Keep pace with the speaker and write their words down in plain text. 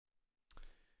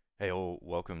Hey all,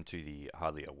 welcome to the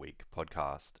Hardly a Week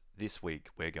podcast. This week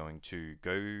we're going to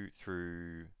go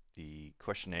through the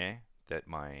questionnaire that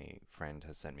my friend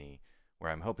has sent me,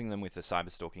 where I'm helping them with the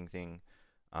cyber stalking thing.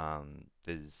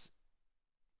 There's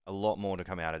a lot more to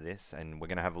come out of this, and we're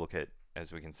going to have a look at,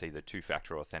 as we can see, the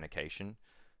two-factor authentication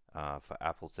for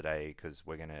Apple today, because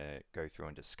we're going to go through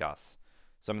and discuss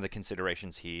some of the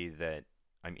considerations here that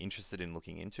I'm interested in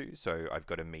looking into. So I've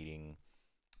got a meeting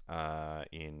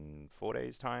in 4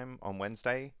 days' time on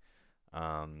Wednesday.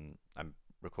 I'm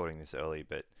recording this early,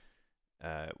 but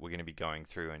we're going to be going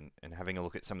through and having a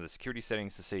look at some of the security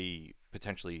settings to see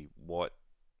potentially what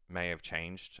may have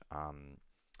changed.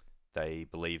 They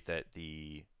believe that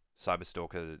the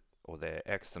cyberstalker or their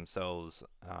ex themselves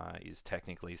is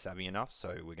technically savvy enough,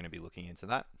 so we're going to be looking into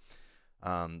that.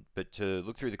 But to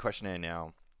look through the questionnaire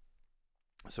now,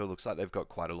 so it looks like they've got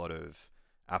quite a lot of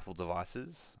Apple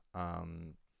devices.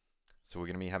 So we're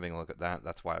going to be having a look at that.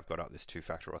 That's why I've got up this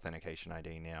two-factor authentication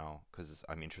ID now, because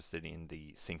I'm interested in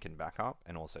the sync and backup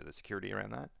and also the security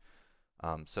around that.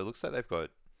 So it looks like they've got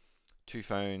two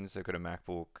phones. They've got a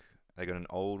MacBook. They've got an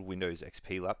old Windows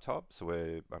XP laptop. So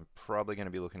I'm probably going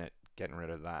to be looking at getting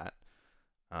rid of that.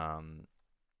 Um,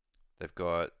 they've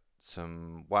got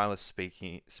some wireless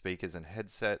speakers and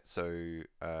headsets. So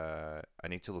I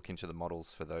need to look into the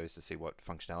models for those to see what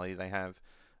functionality they have.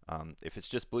 If it's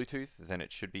just Bluetooth, then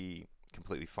it should be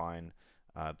completely fine.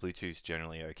 Bluetooth's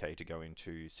generally okay to go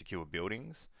into secure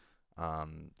buildings.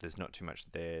 There's not too much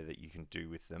there that you can do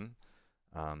with them.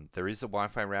 There is a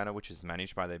Wi-Fi router which is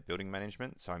managed by their building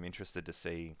management, so I'm interested to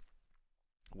see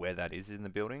where that is in the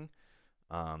building,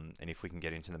 and if we can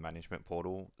get into the management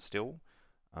portal still.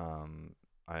 Um,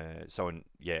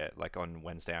 yeah, like on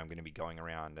Wednesday, I'm going to be going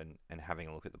around and having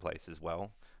a look at the place as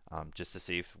well, just to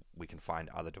see if we can find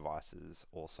other devices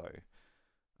also.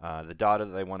 The data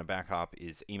that they want to back up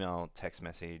is email, text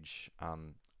message,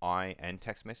 and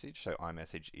text message. So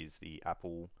iMessage is the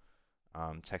Apple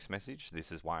text message.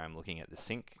 This is why I'm looking at the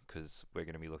sync, because we're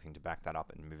going to be looking to back that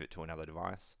up and move it to another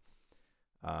device.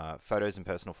 Photos and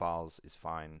personal files is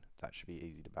fine. That should be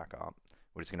easy to back up.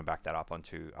 We're just going to back that up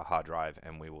onto a hard drive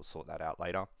and we will sort that out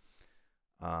later.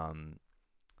 Um,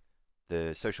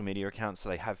 the social media accounts, so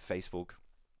they have Facebook.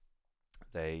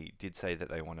 They did say that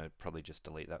they want to probably just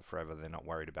delete that forever. They're not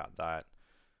worried about that.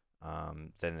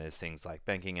 Then there's things like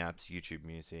banking apps, YouTube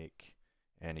Music,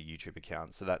 and a YouTube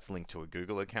account. So that's linked to a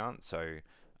Google account. So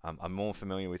I'm more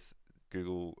familiar with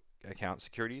Google account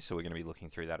security, so we're going to be looking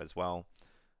through that as well.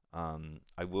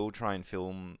 I will try and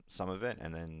film some of it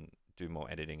and then do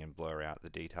more editing and blur out the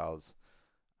details.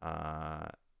 I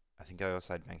think I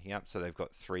also had banking apps, so they've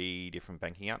got three different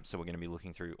banking apps. So we're going to be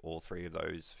looking through all three of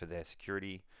those for their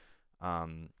security.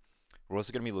 Um, we're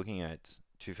also going to be looking at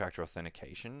two-factor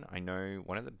authentication. I know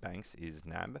one of the banks is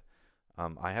NAB.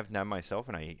 I have NAB myself,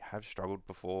 and I have struggled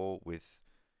before with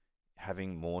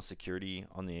having more security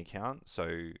on the account.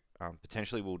 So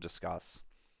potentially we'll discuss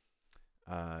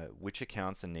which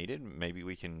accounts are needed. Maybe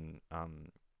we can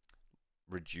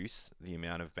reduce the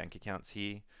amount of bank accounts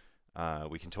here.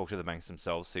 We can talk to the banks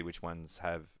themselves, see which ones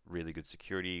have really good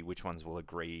security, which ones will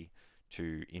agree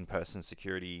to in-person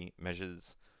security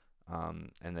measures,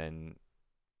 and then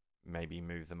maybe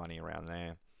move the money around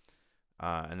there.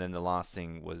 And then the last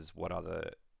thing was what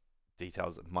other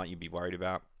details might you be worried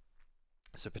about?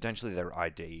 So potentially their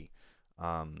ID.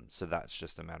 So that's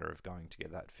just a matter of going to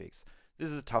get that fixed. This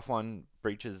is a tough one.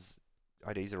 Breaches,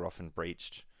 IDs are often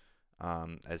breached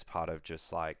as part of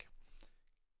just like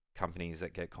companies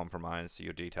that get compromised. So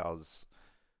your details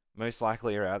most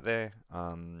likely are out there.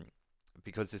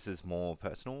 Because this is more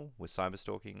personal with cyber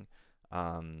stalking,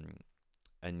 um,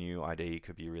 a new ID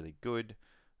could be really good.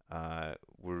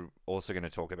 We're also going to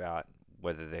talk about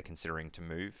whether they're considering to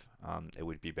move. It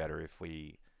would be better if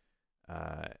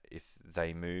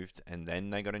they moved and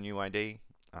then they got a new ID.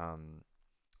 Um,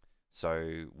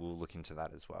 so we'll look into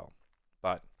that as well.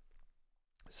 But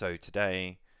so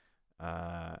today,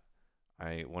 uh,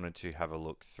 I wanted to have a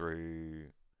look through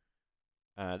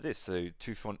this. So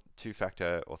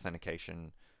two-factor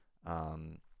authentication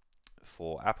um,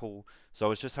 for Apple. So I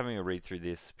was just having a read through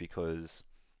this because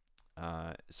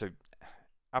so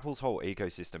Apple's whole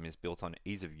ecosystem is built on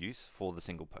ease of use for the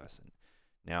single person.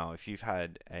 Now, if you've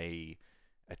had a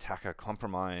attacker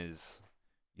compromise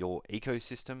your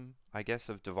ecosystem, I guess,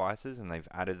 of devices, and they've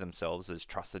added themselves as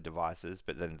trusted devices,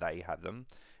 but then they have them,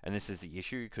 and this is the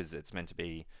issue because it's meant to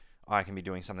be, I can be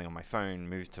doing something on my phone,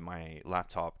 move to my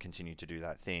laptop, continue to do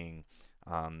that thing.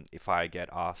 If I get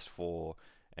asked for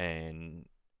an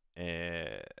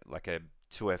like a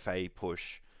 2FA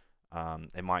push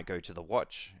It might go to the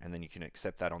watch, and then you can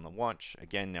accept that on the watch.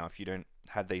 Again, now if you don't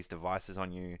have these devices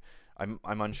on you, I'm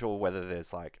unsure whether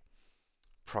there's like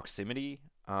proximity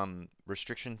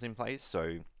restrictions in place.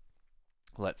 So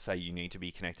let's say you need to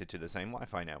be connected to the same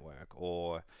Wi-Fi network,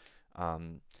 or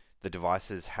um, the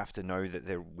devices have to know that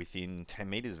they're within 10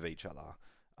 meters of each other.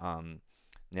 Um,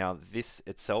 Now, this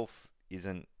itself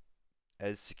isn't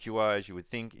as secure as you would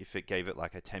think if it gave it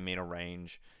like a 10-meter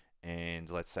range, and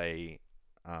let's say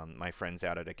my friend's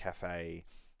out at a cafe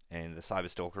and the cyber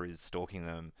stalker is stalking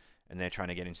them and they're trying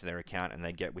to get into their account and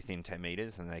they get within 10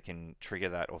 meters and they can trigger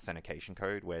that authentication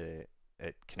code where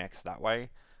it connects that way.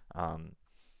 Um,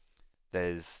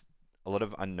 there's a lot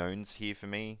of unknowns here for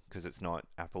me because it's not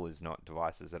Apple is not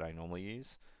devices that I normally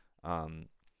use. Um,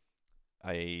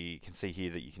 I can see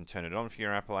here that you can turn it on for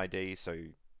your Apple ID, so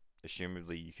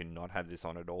assumably you can not have this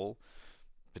on at all.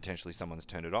 Potentially someone's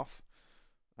turned it off.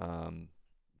 Um,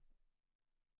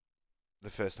 the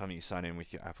first time you sign in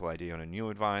with your Apple ID on a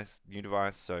new device,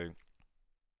 so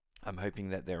I'm hoping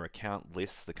that their account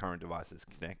lists the current devices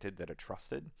connected that are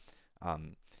trusted.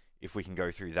 Um, if we can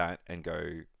go through that and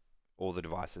go all the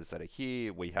devices that are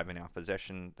here we have in our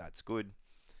possession, that's good.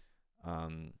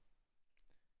 Um,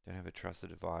 don't have a trusted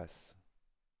device.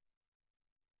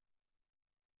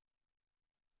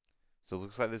 So it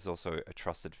looks like there's also a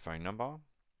trusted phone number.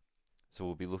 So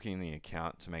we'll be looking in the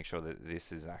account to make sure that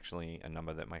this is actually a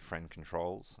number that my friend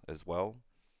controls as well.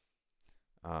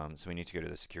 So we need to go to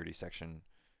the security section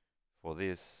for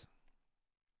this.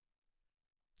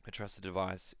 A trusted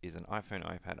device is an iPhone,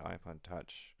 iPad, iPod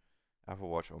Touch, Apple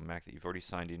Watch, or Mac that you've already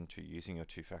signed into using your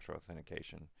two-factor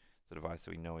authentication. It's a device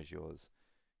that we know is yours.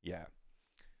 Yeah.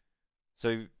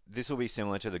 So this will be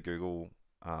similar to the Google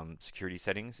security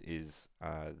settings.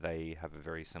 They have a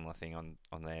very similar thing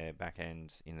on their back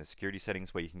end in the security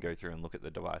settings where you can go through and look at the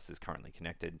devices currently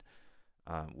connected.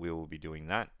 We will be doing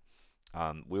that.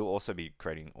 We'll also be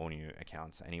creating all new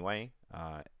accounts anyway.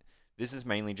 This is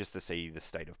mainly just to see the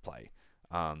state of play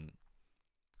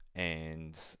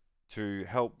and to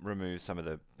help remove some of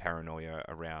the paranoia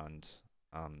around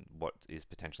what is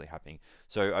potentially happening.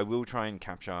 So I will try and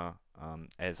capture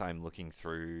as I'm looking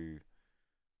through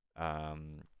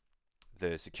um,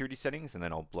 the security settings, and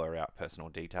then I'll blur out personal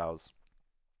details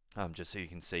just so you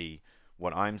can see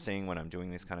what I'm seeing when I'm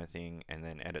doing this kind of thing, and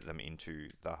then edit them into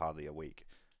the hardly a week.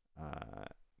 Uh,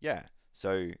 yeah,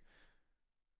 so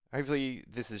hopefully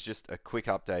this is just a quick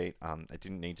update. It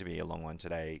didn't need to be a long one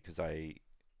today because I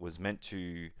was meant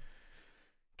to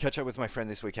catch up with my friend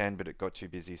this weekend, but it got too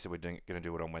busy, so we're going to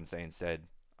do it on Wednesday instead.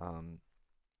 Um,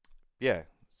 yeah,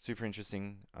 super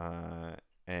interesting.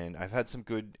 And I've had some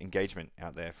good engagement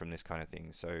out there from this kind of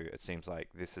thing. So it seems like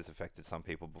this has affected some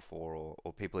people before,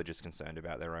 or people are just concerned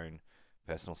about their own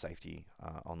personal safety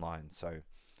online. So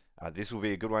this will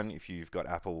be a good one. If you've got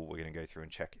Apple, we're going to go through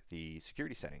and check the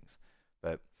security settings.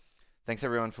 But thanks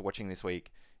everyone for watching this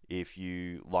week. If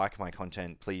you like my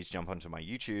content, please jump onto my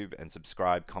YouTube and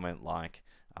subscribe, comment, like.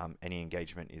 Any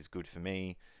engagement is good for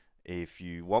me. If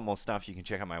you want more stuff, you can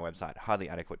check out my website,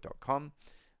 hardlyadequate.com,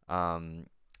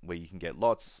 where you can get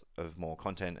lots of more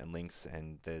content and links,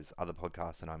 and there's other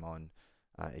podcasts that I'm on.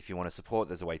 If you want to support,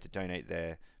 there's a way to donate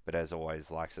there. But as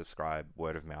always, like, subscribe,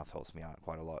 word of mouth helps me out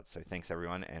quite a lot. So thanks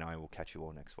everyone, and I will catch you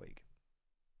all next week.